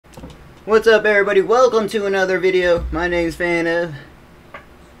What's up, everybody? Welcome to another video. My name's Fana.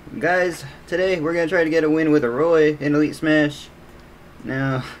 Guys, today we're gonna try to get a win with a Roy in Elite Smash.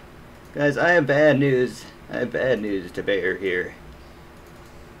 Now, guys, I have bad news. I have bad news to bear here.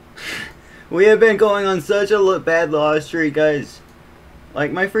 We have been going on such a bad loss streak, guys.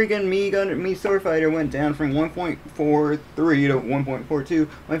 Like, my freaking me sword fighter went down from 1.43 to 1.42.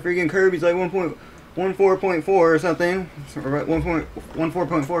 My freaking Kirby's like 1.14.4 or something, or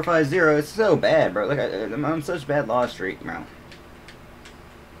 1.14.450. It's so bad, bro. Like, I'm on such a bad loss streak, bro.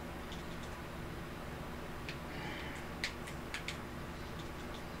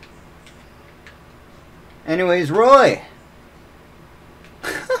 Anyways, Roy.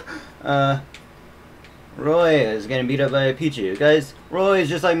 Roy is getting beat up by a Pichu. Guys, Roy is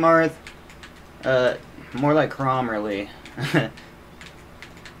just like Marth. More like Chrom, really.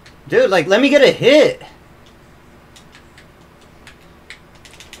 Dude, like, let me get a hit!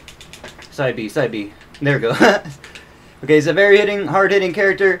 Side B, side B. There we go. Okay, he's a very hard-hitting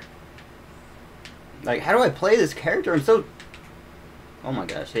character. Like, how do I play this character? I'm so... Oh my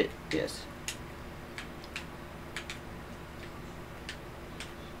gosh, hit. Yes.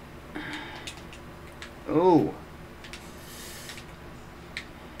 Oh.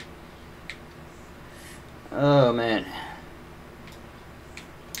 Oh, man.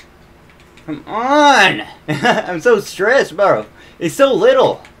 Come on! I'm so stressed, bro. It's so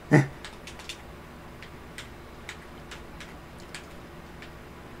little.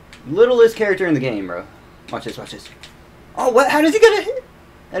 Littlest character in the game, bro. Watch this, watch this. Oh, what? How does he get a hit?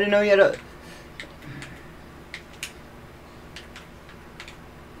 I didn't know he had a...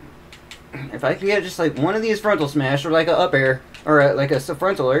 If I can get just like one of these frontal smash, or like a up air, or like a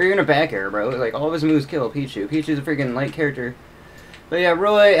frontal, or even a back air, bro. Like, all of his moves kill Pichu. Pichu's a freaking light character. But yeah,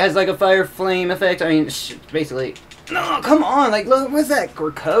 Roy has like a fire flame effect. I mean, basically. No, come on! Like, look, what's that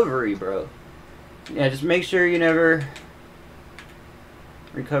recovery, bro? Yeah, just make sure you never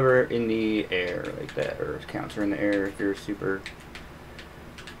recover in the air like that, or counter in the air if you're super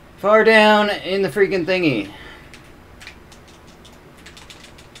far down in the freaking thingy.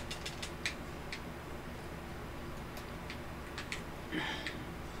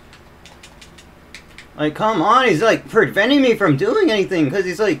 Like, come on, he's like preventing me from doing anything because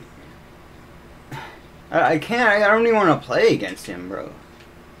he's like, I can't, I don't even want to play against him, bro.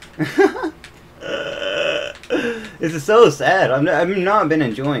 This is so sad. I've not been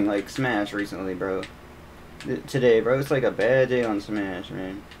enjoying like Smash recently, bro. Today, bro, it's like a bad day on Smash,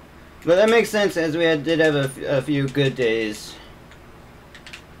 man. But that makes sense as we did have a few good days.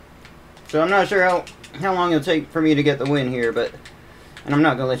 So I'm not sure how long it'll take for me to get the win here, but. And I'm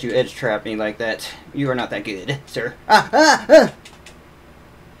not gonna let you edge trap me like that. You are not that good, sir. Ah, ah, ah!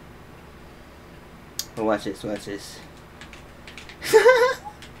 Oh, watch this, watch this.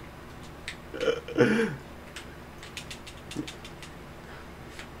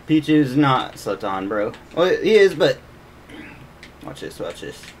 Pichu's not slept on, bro. Well, he is, but... Watch this, watch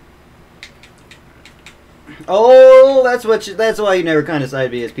this. Oh, that's why you never kind of side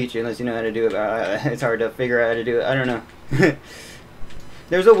B as Pichu unless you know how to do it. It's hard to figure out how to do it. I don't know.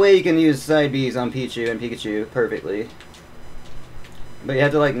 There's a way you can use side Bs on Pichu and Pikachu perfectly. But you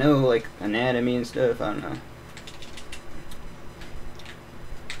have to, like, know, like, anatomy and stuff. I don't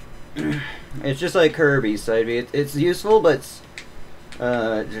know. It's just like Kirby's side B. It's useful, but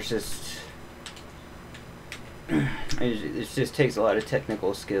there's just... It just takes a lot of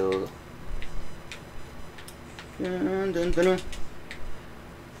technical skill.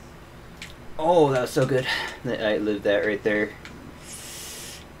 Oh, that was so good. I lived that right there.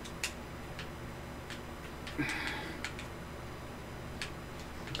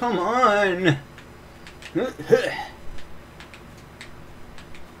 Come on!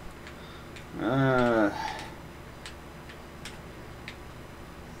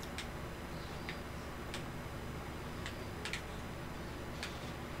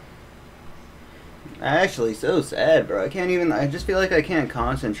 Actually, so sad, bro. I can't even... I just feel like I can't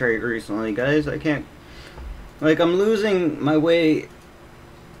concentrate recently, guys. I can't... Like, I'm losing my way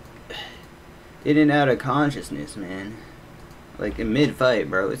in and out of consciousness, man. Like, in mid-fight,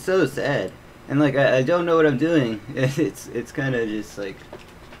 bro. It's so sad. And, like, I don't know what I'm doing. It's kind of just, like...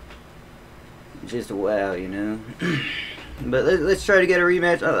 Just wow, you know? But let's try to get a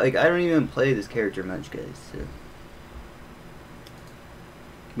rematch. Like, I don't even play this character much, guys, so...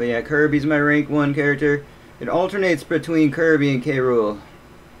 But yeah, Kirby's my rank 1 character. It alternates between Kirby and K. Rool.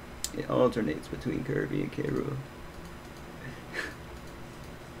 It alternates between Kirby and K. Rool.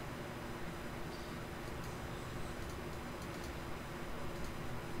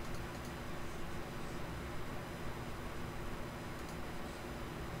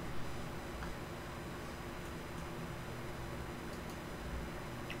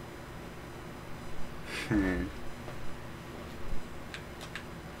 Man.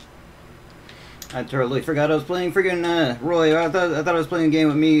 I totally forgot I was playing freaking Roy. I thought I was playing a game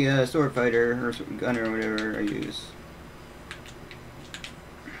with me, sword fighter or gunner or whatever I use.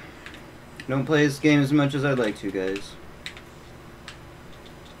 Don't play this game as much as I'd like to, guys.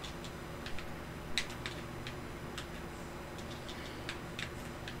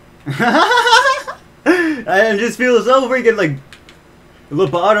 I just feel so freaking like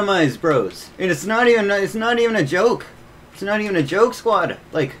lobotomized, bros. And it's not even a joke. It's not even a joke, squad.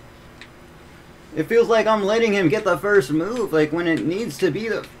 Like, it feels like I'm letting him get the first move, like when it needs to be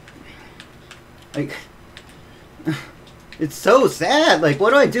the, like, it's so sad. Like, what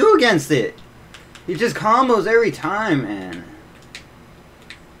do I do against it? He just combos every time, man.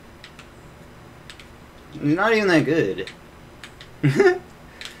 He's not even that good.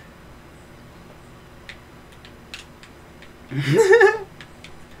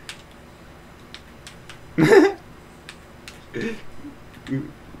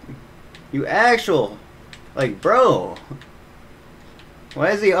 you actual, like, bro, why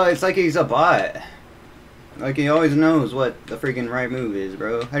is he, oh, it's like he's a bot, like he always knows what the freaking right move is,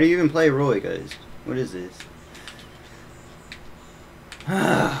 bro. How do you even play Roy, guys? What is this?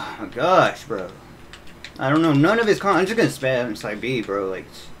 Oh my gosh, bro, I don't know none of his I'm just gonna spam side B, bro. Like,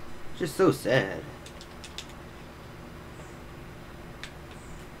 it's just so sad.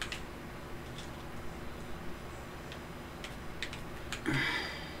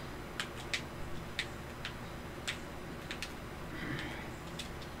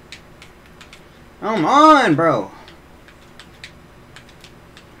 Come on, bro.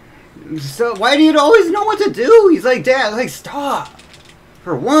 So why do you always know what to do? He's like, Dad, like, stop.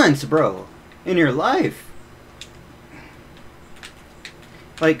 For once, bro, in your life.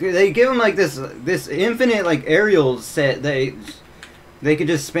 Like, they give him like this infinite like aerial set they could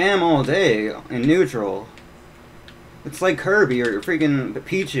just spam all day in neutral. It's like Kirby or freaking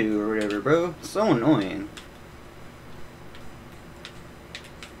Pichu or whatever, bro. It's so annoying.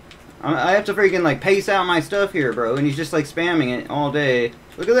 I have to freaking like pace out my stuff here, bro, and he's just like spamming it all day.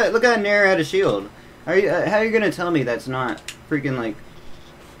 Look at that! Look how Nair had a shield. How are you gonna tell me that's not freaking like?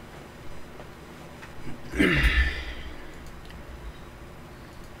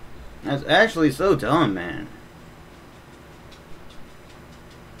 That's actually so dumb, man.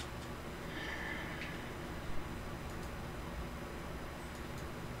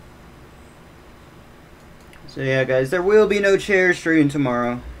 So yeah, guys, there will be no chair stream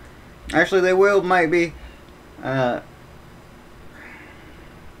tomorrow. Actually, they might be. Gosh,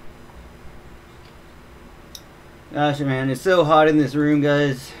 man, it's so hot in this room,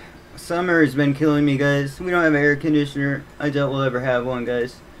 guys. Summer has been killing me, guys. We don't have an air conditioner. I doubt we'll ever have one,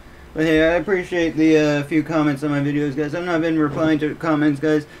 guys. But hey, I appreciate the few comments on my videos, guys. I've not been replying to comments,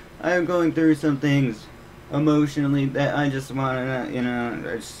 guys. I am going through some things emotionally that I just want to, you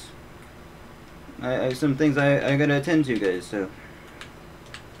know, some things I gotta attend to, guys, so.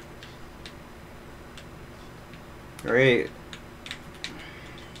 Great.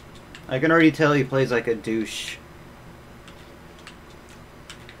 I can already tell he plays like a douche.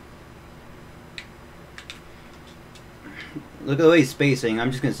 Look at the way he's spacing.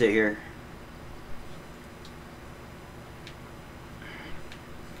 I'm just gonna sit here.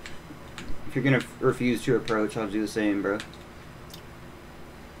 If you're gonna refuse to approach, I'll do the same, bro.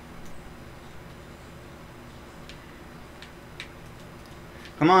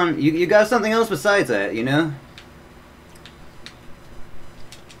 Come on, you got something else besides that, you know?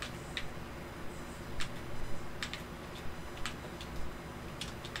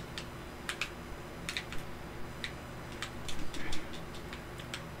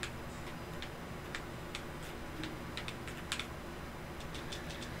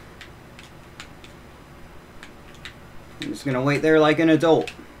 I'm just gonna wait there like an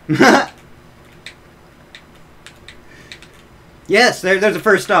adult. Yes, there's a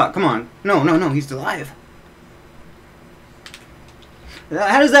first stock. Come on. No, he's alive.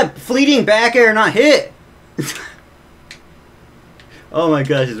 How does that fleeting back air not hit? Oh my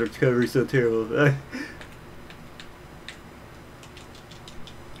gosh, his recovery is so terrible.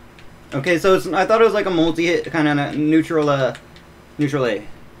 Okay, so I thought it was like a multi-hit kind of neutral A.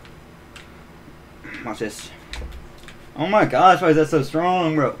 Watch this. Oh my gosh, why is that so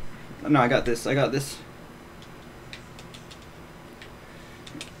strong, bro? No, I got this.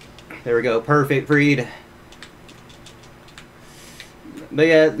 There we go, perfect breed. But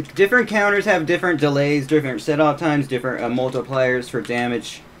yeah, different counters have different delays, different set-off times, different multipliers for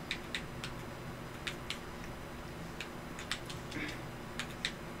damage.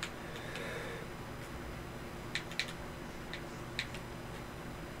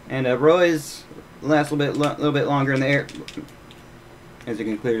 And Roy's last a little bit longer in the air. As you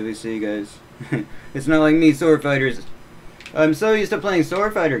can clearly see, guys. It's not like me, sword fighters. I'm so used to playing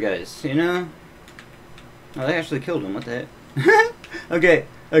sword fighter, guys, you know? Oh, they actually killed him, what the heck? Okay,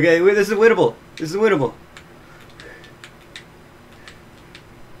 wait, this is winnable. This is winnable.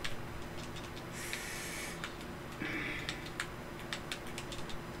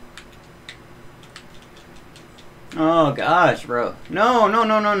 Oh gosh, bro.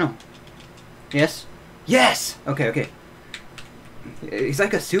 No. Yes? Yes! Okay. He's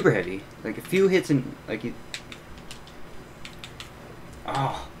like a super heavy. Like a few hits and like he...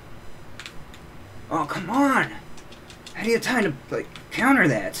 Oh, come on! How do you have time to like counter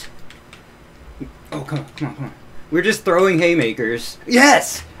that? Oh, come on. We're just throwing haymakers.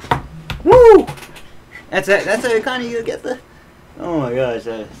 Yes! Woo! That's how kind of you get the... Oh my gosh,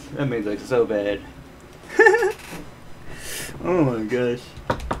 that made like so bad. Oh my gosh.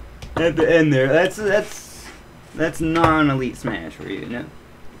 At the end there, that's non-elite smash for you, know?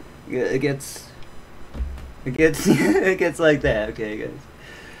 It gets it gets like that, okay guys.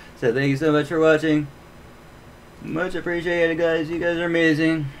 So thank you so much for watching. Much appreciated, guys. You guys are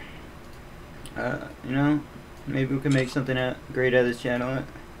amazing. You know, maybe we can make something great out of this channel.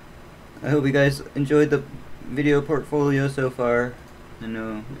 I hope you guys enjoyed the video portfolio so far. I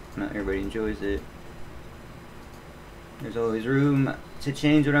know not everybody enjoys it. There's always room to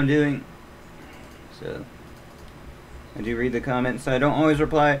change what I'm doing. So I do read the comments. I don't always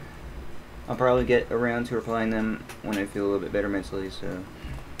reply. I'll probably get around to replying them when I feel a little bit better mentally. So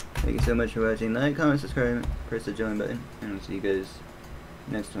thank you so much for watching. Like, comment, subscribe, press the join button, and I'll see you guys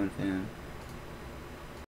next one, fam.